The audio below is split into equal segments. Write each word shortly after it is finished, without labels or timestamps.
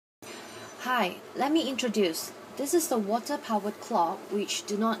Hi, let me introduce. This is the water-powered clock which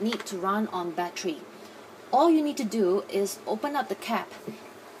do not need to run on battery. All you need to do is open up the cap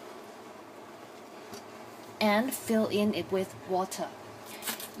and fill in it with water.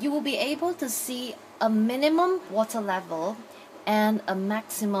 You will be able to see a minimum water level and a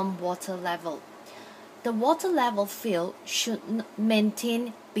maximum water level. The water level fill should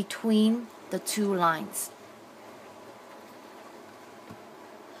maintain between the two lines.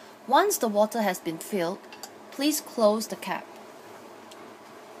 Once the water has been filled, please close the cap.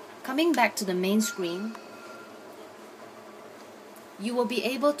 Coming back to the main screen, you will be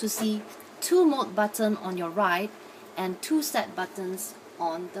able to see two mode buttons on your right and two set buttons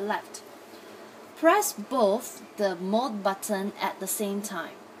on the left. Press both the mode button at the same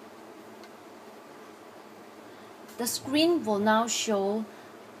time. The screen will now show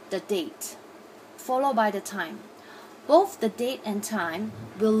the date, followed by the time. Both the date and time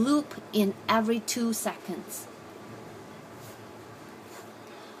will loop in every 2 seconds.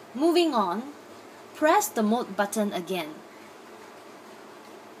 Moving on, press the mode button again.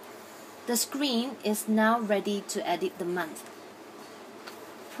 The screen is now ready to edit the month.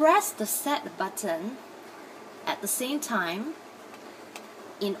 Press the set button at the same time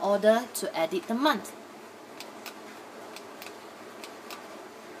in order to edit the month.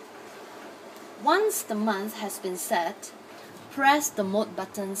 Once the month has been set, press the mode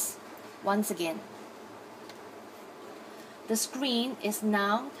buttons once again. The screen is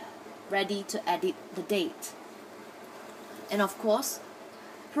now ready to edit the date. And of course,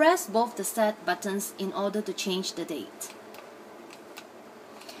 press both the set buttons in order to change the date.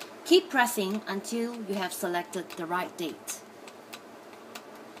 Keep pressing until you have selected the right date.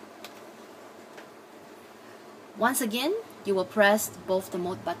 Once again, you will press both the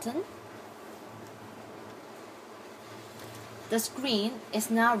mode button. The screen is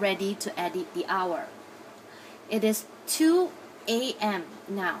now ready to edit the hour. It is 2 a.m.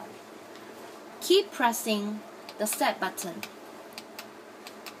 now. Keep pressing the set button.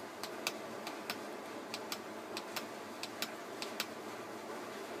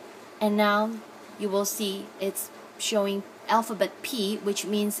 And now you will see it's showing alphabet P, which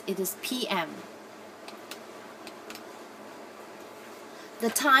means it is PM. The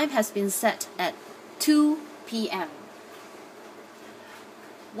time has been set at 2 p.m.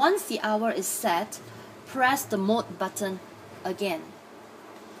 Once the hour is set, press the mode button again.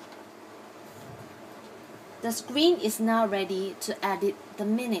 The screen is now ready to edit the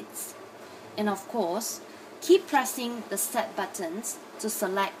minutes. And of course, keep pressing the set buttons to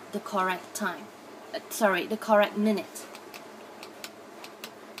select the correct time. The correct minute.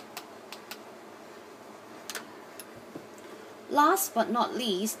 Last but not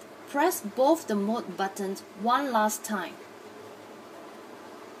least, press both the mode buttons one last time.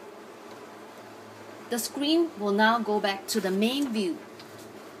 The screen will now go back to the main view.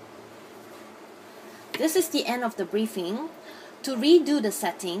 This is the end of the briefing. To redo the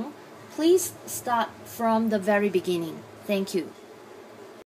setting, please start from the very beginning. Thank you.